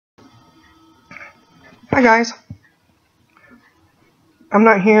Hi guys, I'm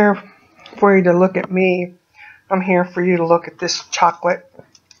not here for you to look at me. I'm here for you to look at this chocolate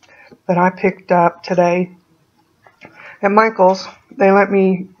that I picked up today at Michael's. They let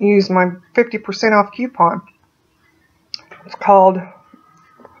me use my 50% off coupon. It's called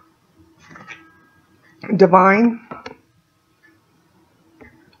Divine,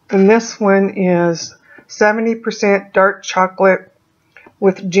 and this one is 70% dark chocolate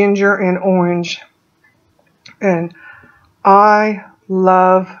with ginger and orange. And I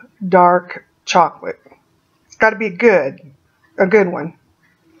love dark chocolate. It's got to be a good one.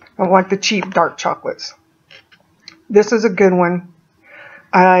 I don't like the cheap dark chocolates. This is a good one.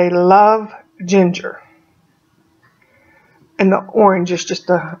 I love ginger. And the orange is just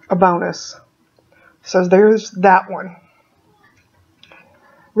a bonus. So there's that one.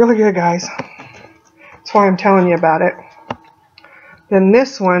 Really good, guys. That's why I'm telling you about it. Then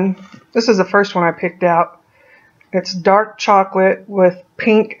this one, this is the first one I picked out. It's dark chocolate with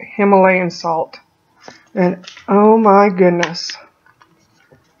pink Himalayan salt. And oh my goodness.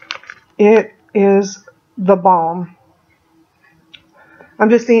 It is the bomb. I'm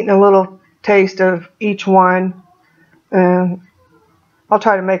just eating a little taste of each one. And I'll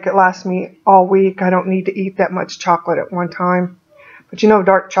try to make it last me all week. I don't need to eat that much chocolate at one time. But you know,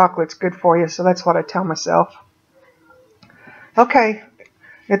 dark chocolate's good for you, so that's what I tell myself. Okay,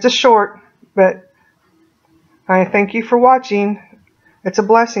 it's a short, but I thank you for watching. It's a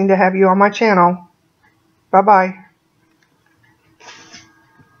blessing to have you on my channel. Bye-bye.